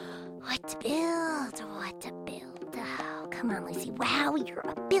What to build? Oh, come on, Lucy. Wow, you're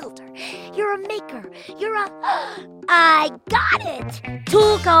a builder. You're a maker. I got it!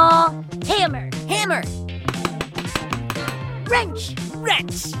 Tool call. Hammer. Wrench.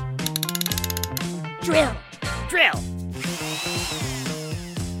 Drill.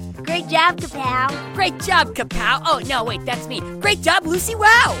 Great job, Kapow. Great job, Kapow. Oh, no, wait, that's me. Great job, Lucy.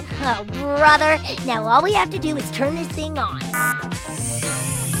 Wow. Oh, brother. Now all we have to do is turn this thing on.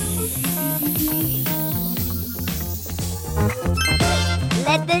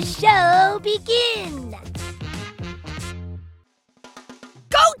 Let the show begin.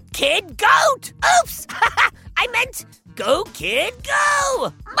 Goat, kid, goat. Oops. I meant go, kid,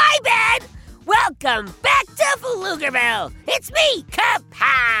 go. My bad. Welcome back to Pflugerville. It's me,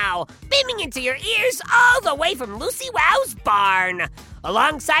 Kapow, beaming into your ears all the way from Lucy Wow's barn.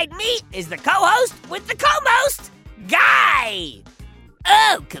 Alongside me is the co-host with the co-most, Guy.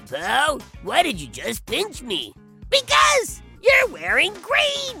 Oh, Kapow, why did you just pinch me? Because you're wearing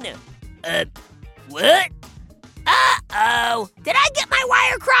green. What? Uh-oh. Did I get my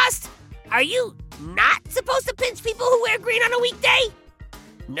wire crossed? Are you not supposed to pinch people who wear green on a weekday?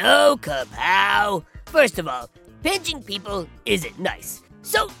 No, Kapow. First of all, pinching people isn't nice,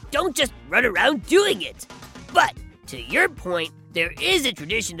 so don't just run around doing it. But, to your point, there is a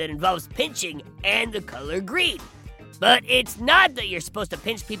tradition that involves pinching and the color green. But it's not that you're supposed to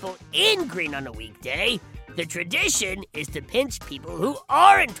pinch people in green on a weekday. The tradition is to pinch people who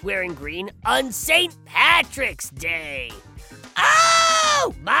aren't wearing green on St. Patrick's Day.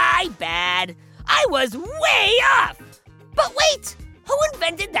 Oh, my bad. I was way off. But wait, who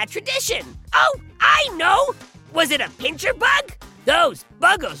invented that tradition? Oh, I know. Was it a pincher bug? Those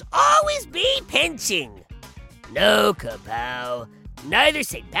buggos always be pinching. No, Kapow. Neither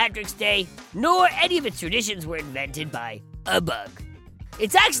St. Patrick's Day nor any of its traditions were invented by a bug.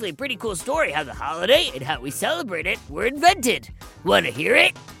 It's actually a pretty cool story how the holiday and how we celebrate it were invented. Want to hear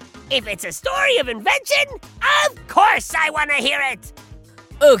it? If it's a story of invention, of course I want to hear it.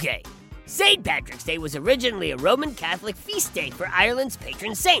 Okay, St. Patrick's Day was originally a Roman Catholic feast day for Ireland's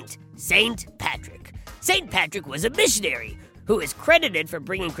patron saint, St. Patrick. St. Patrick was a missionary who is credited for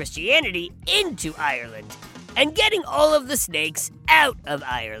bringing Christianity into Ireland and getting all of the snakes out of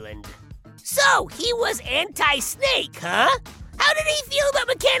Ireland. So he was anti-snake, huh? How did he feel about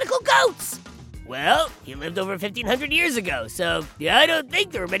mechanical goats? Well, he lived over 1,500 years ago, so yeah, I don't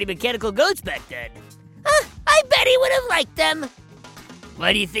think there were many mechanical goats back then. I bet he would have liked them.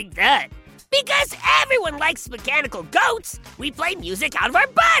 Why do you think that? Because everyone likes mechanical goats. We play music out of our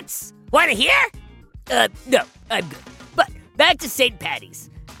butts. Want to hear? No, I'm good. But back to St. Paddy's.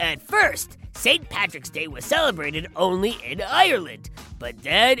 At first, St. Patrick's Day was celebrated only in Ireland. But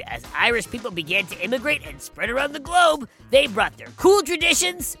then, as Irish people began to immigrate and spread around the globe, they brought their cool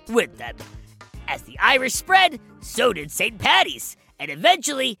traditions with them. As the Irish spread, so did St. Paddy's. And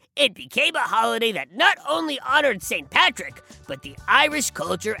eventually, it became a holiday that not only honored St. Patrick, but the Irish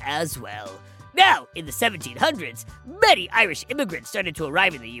culture as well. Now, in the 1700s, many Irish immigrants started to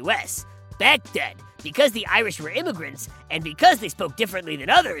arrive in the U.S. Back then, because the Irish were immigrants, and because they spoke differently than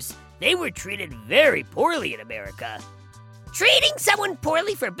others, they were treated very poorly in America. Treating someone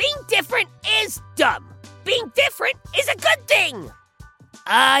poorly for being different is dumb. Being different is a good thing.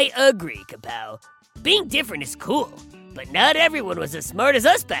 I agree, Kapow. Being different is cool, but not everyone was as smart as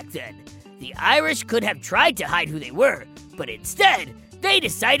us back then. The Irish could have tried to hide who they were, but instead, they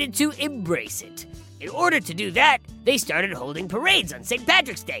decided to embrace it. In order to do that, they started holding parades on St.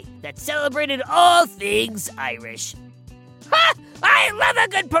 Patrick's Day that celebrated all things Irish. Ha! I love a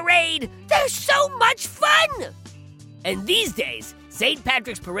good parade! They're so much fun! And these days, St.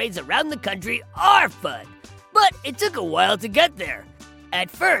 Patrick's parades around the country are fun. But it took a while to get there.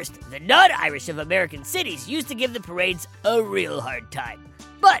 At first, the non-Irish of American cities used to give the parades a real hard time.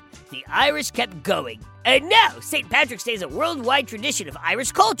 But the Irish kept going. And now, St. Patrick's Day is a worldwide tradition of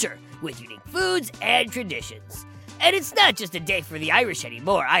Irish culture, with unique foods and traditions. And it's not just a day for the Irish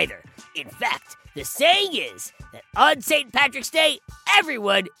anymore, either. In fact, the saying is that on St. Patrick's Day,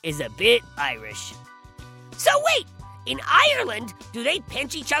 everyone is a bit Irish. So wait, in Ireland, do they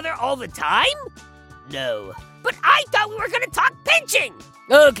pinch each other all the time? No. But I thought we were going to talk pinching!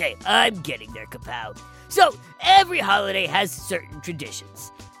 Okay, I'm getting there, Kapow. So, every holiday has certain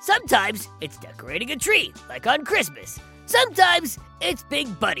traditions. Sometimes it's decorating a tree, like on Christmas. Sometimes it's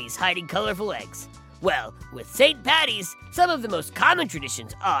big bunnies hiding colorful eggs. Well, with St. Paddy's, some of the most common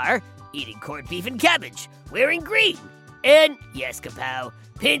traditions are eating corned beef and cabbage, wearing green, and, yes, Kapow,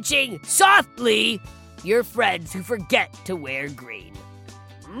 pinching softly your friends who forget to wear green.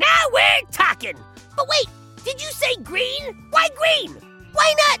 Now we're talking! But wait, did you say green? Why green?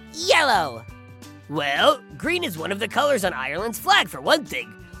 Why not yellow? Well, green is one of the colors on Ireland's flag, for one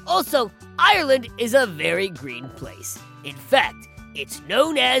thing. Also, Ireland is a very green place. In fact, it's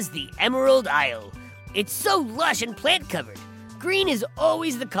known as the Emerald Isle. It's so lush and plant-covered. Green is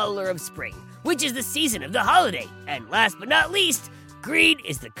always the color of spring, which is the season of the holiday. And last but not least, green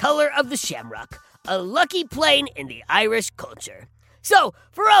is the color of the shamrock, a lucky plane in the Irish culture. So,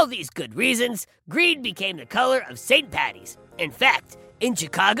 for all these good reasons, green became the color of St. Paddy's. In fact, in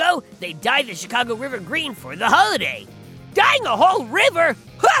Chicago, they dye the Chicago River green for the holiday. Dyeing a whole river?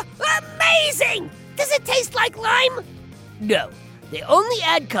 Ha! Amazing! Does it taste like lime? No, they only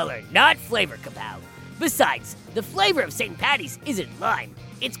add color, not flavor, Kapow. Besides, the flavor of St. Paddy's isn't lime.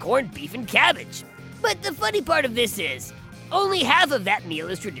 It's corned beef and cabbage. But the funny part of this is, only half of that meal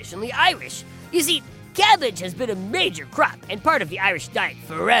is traditionally Irish. You see, cabbage has been a major crop and part of the Irish diet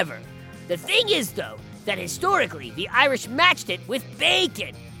forever. The thing is, though, that historically the Irish matched it with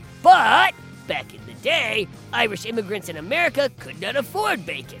bacon. But back in the day, Irish immigrants in America could not afford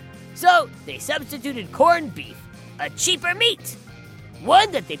bacon. So they substituted corned beef, a cheaper meat.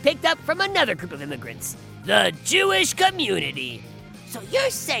 One that they picked up from another group of immigrants, the Jewish community. So you're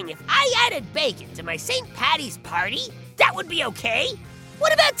saying if I added bacon to my St. Paddy's party, that would be okay?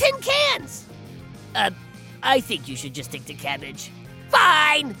 What about tin cans? I think you should just stick to cabbage.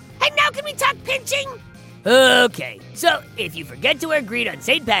 Fine! And now can we talk pinching? Okay, so if you forget to wear green on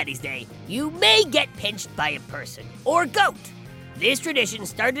St. Paddy's Day, you may get pinched by a person or goat. This tradition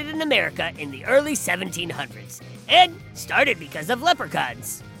started in America in the early 1700s and started because of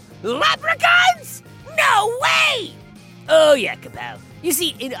leprechauns. Leprechauns? No way! Oh yeah, Kapow. You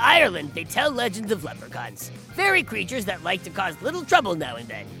see, in Ireland, they tell legends of leprechauns, fairy creatures that like to cause little trouble now and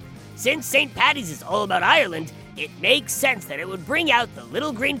then. Since St. Paddy's is all about Ireland, it makes sense that it would bring out the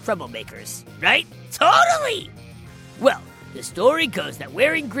little green troublemakers, right? Totally! Well, the story goes that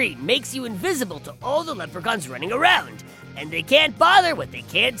wearing green makes you invisible to all the leprechauns running around, and they can't bother what they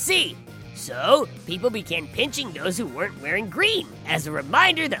can't see. So, people began pinching those who weren't wearing green, as a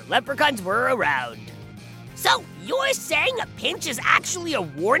reminder that leprechauns were around. So, you're saying a pinch is actually a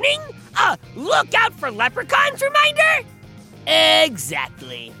warning? A look out for leprechauns reminder?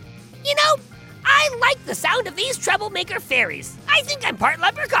 Exactly. You know, I like the sound of these troublemaker fairies. I think I'm part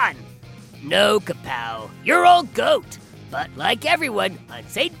leprechaun. No, Kapow, you're all goat. But like everyone, on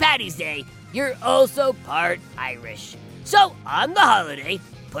St. Paddy's Day, you're also part Irish. So, on the holiday,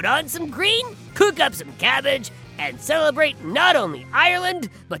 put on some green, cook up some cabbage, and celebrate not only Ireland,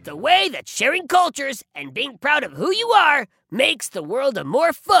 but the way that sharing cultures and being proud of who you are makes the world a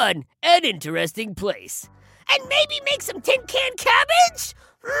more fun and interesting place. And maybe make some tin can cabbage?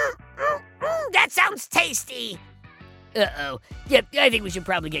 That sounds tasty. Uh-oh. Yep, I think we should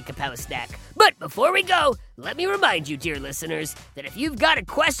probably get Kapow a snack. But before we go, let me remind you, dear listeners, that if you've got a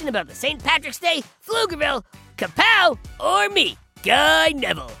question about the St. Patrick's Day, Pflugerville, Kapow, or me, Guy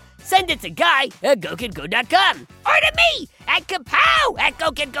Neville, send it to guy@gokidgo.com or to me at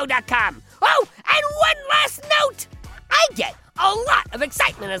kapow@gokidgo.com. Oh, and one last note. I get a lot of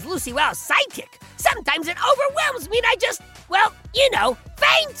excitement as Lucy Wow's sidekick. Sometimes it overwhelms me and I just, well, you know,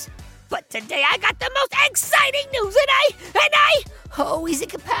 faint. But today I got the most exciting news oh, easy,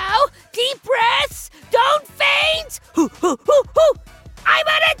 Kapow. Deep breaths. Don't faint. I'm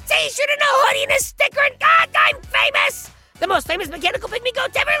on a t-shirt and a hoodie and a sticker and God, I'm famous. The most famous mechanical pygmy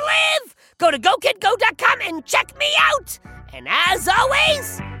goat to ever live. Go to GoKidGo.com and check me out. And as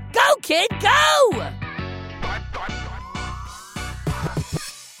always, Go Kid Go!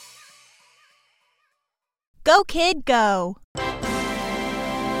 Go Kid Go!